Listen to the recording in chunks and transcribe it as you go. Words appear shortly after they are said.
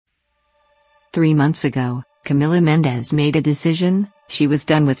3 months ago, Camila Mendes made a decision. She was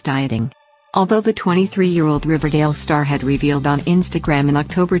done with dieting. Although the 23-year-old Riverdale star had revealed on Instagram in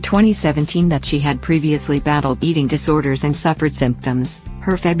October 2017 that she had previously battled eating disorders and suffered symptoms,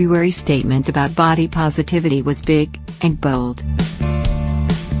 her February statement about body positivity was big and bold.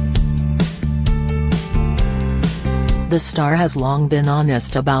 The star has long been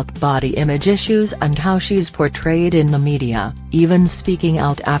honest about body image issues and how she's portrayed in the media, even speaking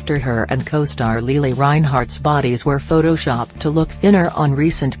out after her and co-star Lily Reinhart's bodies were photoshopped to look thinner on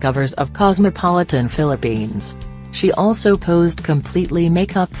recent covers of Cosmopolitan Philippines. She also posed completely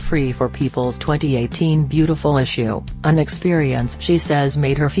makeup-free for People's 2018 Beautiful issue, an experience she says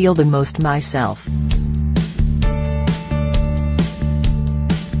made her feel the most myself.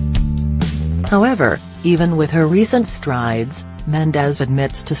 However, even with her recent strides, Mendes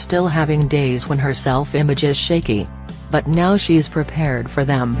admits to still having days when her self-image is shaky. But now she's prepared for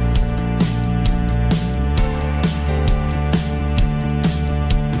them.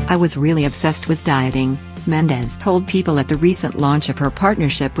 I was really obsessed with dieting, Mendes told People at the recent launch of her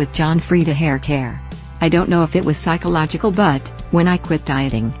partnership with John Frieda Hair Care. I don't know if it was psychological, but when I quit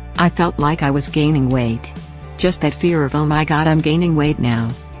dieting, I felt like I was gaining weight. Just that fear of, oh my god, I'm gaining weight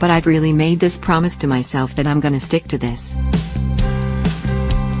now. But I've really made this promise to myself that I'm gonna stick to this.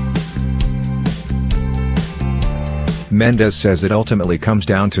 Mendes says it ultimately comes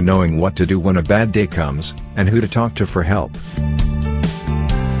down to knowing what to do when a bad day comes, and who to talk to for help.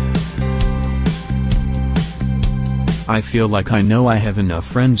 I feel like I know I have enough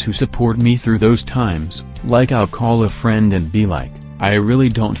friends who support me through those times, like I'll call a friend and be like, I really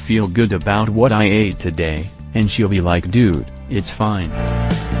don't feel good about what I ate today, and she'll be like, dude, it's fine.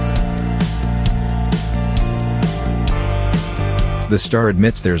 The star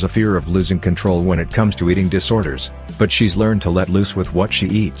admits there's a fear of losing control when it comes to eating disorders, but she's learned to let loose with what she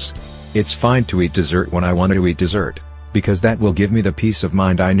eats. It's fine to eat dessert when I want to eat dessert, because that will give me the peace of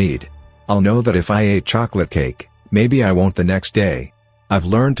mind I need. I'll know that if I ate chocolate cake, maybe I won't the next day. I've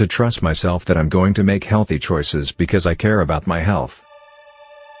learned to trust myself that I'm going to make healthy choices because I care about my health.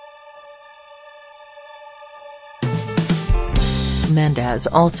 Mendes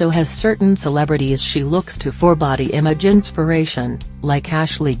also has certain celebrities she looks to for body image inspiration, like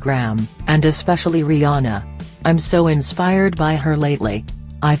Ashley Graham, and especially Rihanna. I'm so inspired by her lately.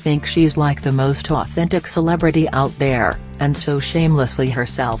 I think she's like the most authentic celebrity out there, and so shamelessly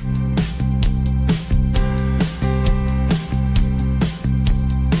herself.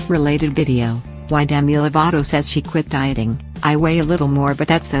 Related video, why Demi Lovato says she quit dieting. I weigh a little more, but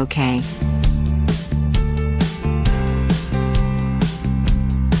that's okay.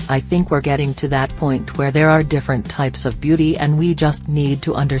 I think we're getting to that point where there are different types of beauty and we just need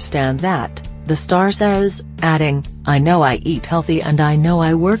to understand that, the star says, adding, I know I eat healthy and I know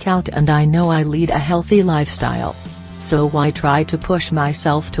I work out and I know I lead a healthy lifestyle. So why try to push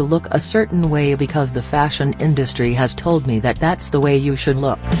myself to look a certain way because the fashion industry has told me that that's the way you should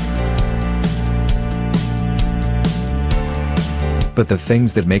look. But the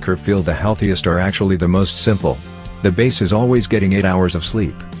things that make her feel the healthiest are actually the most simple. The base is always getting 8 hours of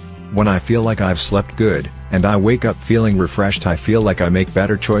sleep. When I feel like I've slept good, and I wake up feeling refreshed, I feel like I make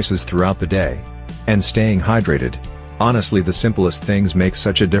better choices throughout the day. And staying hydrated. Honestly, the simplest things make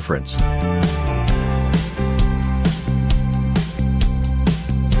such a difference.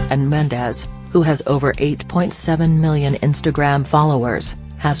 And Mendes, who has over 8.7 million Instagram followers,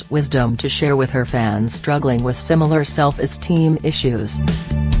 has wisdom to share with her fans struggling with similar self-esteem issues.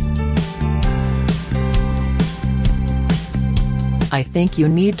 I think you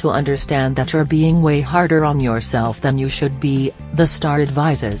need to understand that you're being way harder on yourself than you should be, the star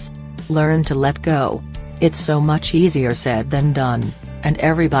advises. Learn to let go. It's so much easier said than done, and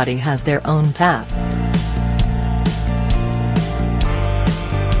everybody has their own path.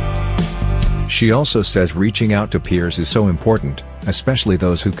 She also says reaching out to peers is so important, especially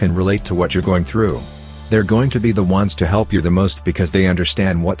those who can relate to what you're going through. They're going to be the ones to help you the most because they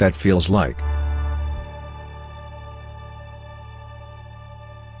understand what that feels like.